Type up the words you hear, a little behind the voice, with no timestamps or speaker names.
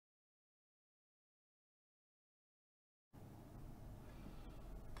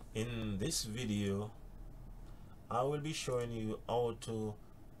In this video, I will be showing you how to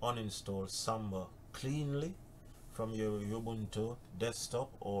uninstall Samba cleanly from your Ubuntu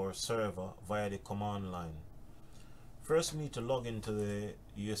desktop or server via the command line. First, we need to log into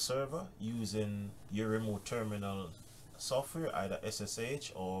your server using your remote terminal software, either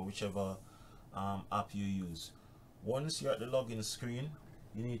SSH or whichever app you use. Once you're at the login screen,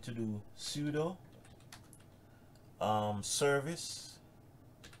 you need to do sudo service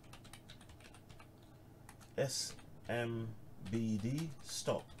smbd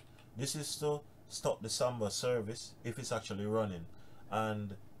stop. This is to stop the Samba service if it's actually running,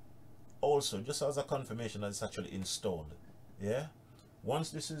 and also just as a confirmation that it's actually installed. Yeah, once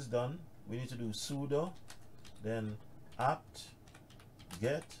this is done, we need to do sudo, then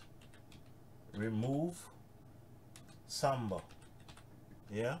apt-get remove samba,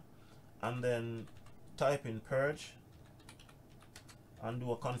 yeah, and then type in purge and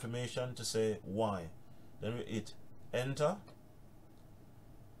do a confirmation to say why. Then we hit enter.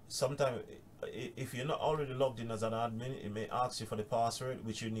 Sometimes if you're not already logged in as an admin, it may ask you for the password,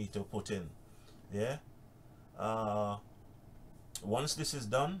 which you need to put in. Yeah, once this is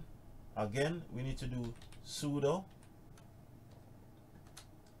done, again we need to do sudo,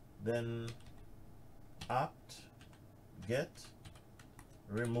 then apt-get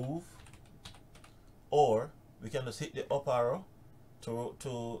remove, or we can just hit the up arrow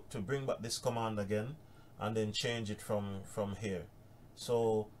to bring back this command again, and then change it from here.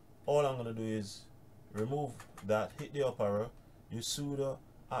 So all I'm going to do is remove that, hit the up arrow, use sudo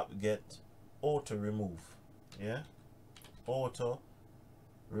apt-get auto remove, yeah, auto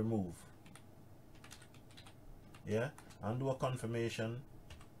remove, yeah, and do a confirmation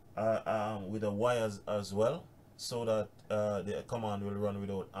with a Y as well, so that the command will run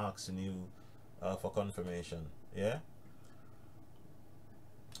without asking you for confirmation. Yeah,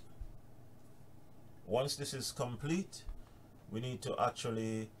 once this is complete, we need to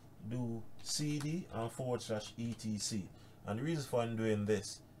actually do cd and /etc, and the reason for doing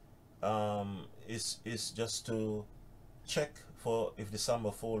this is just to check for if the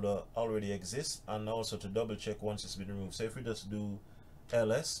Samba folder already exists, and also to double check once it's been removed. So if we just do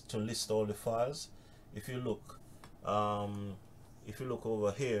ls to list all the files, if you look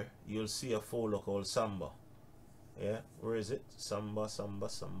over here, you'll see a folder called Samba. Yeah, where is it? Samba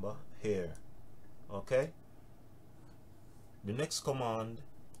here. Okay, the next command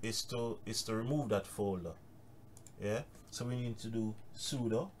is to remove that folder. Yeah, so we need to do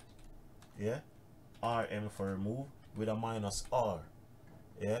sudo, yeah, rm for remove with a -r,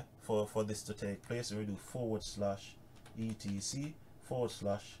 yeah, for this to take place. We do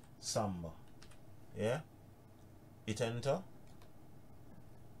 /etc/samba, yeah, hit enter,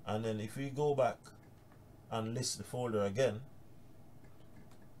 and then if we go back and list the folder again,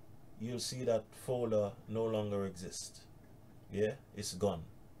 you'll see that folder no longer exists. Yeah, it's gone.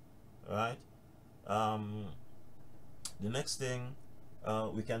 Right. The next thing,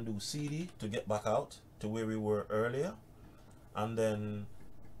 we can do cd to get back out to where we were earlier, and then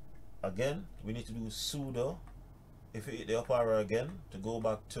again we need to do sudo. If you hit the up arrow again to go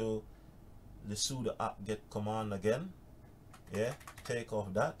back to the sudo apt-get command again, yeah, take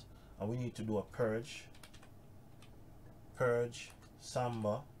off that, and we need to do a purge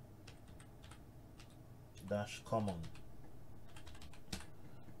samba-common.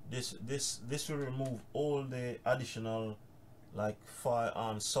 This will remove all the additional like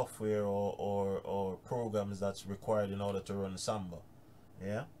file software or programs that's required in order to run Samba.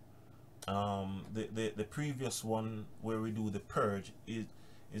 Yeah, the previous one where we do the purge is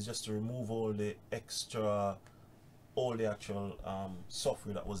just to remove all the extra, all the actual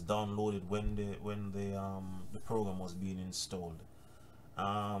software that was downloaded when the program was being installed.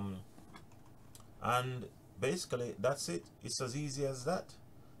 And basically that's it. It's as easy as that,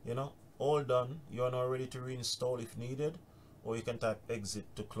 you know, all done. You are now ready to reinstall if needed, or you can type exit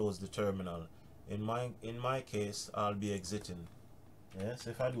to close the terminal. In my case, I'll be exiting. Yes,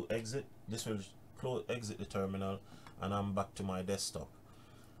 if I do exit, this will exit the terminal, and I'm back to my desktop.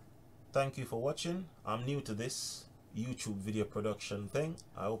 Thank you for watching. I'm new to this YouTube video production thing.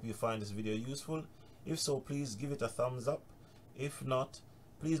 I hope you find this video useful. If so, please give it a thumbs up. If not,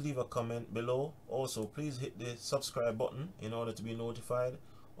 please leave a comment below. Also, please hit the subscribe button in order to be notified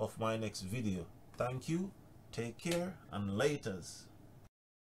of my next video. Thank you, take care, and laters.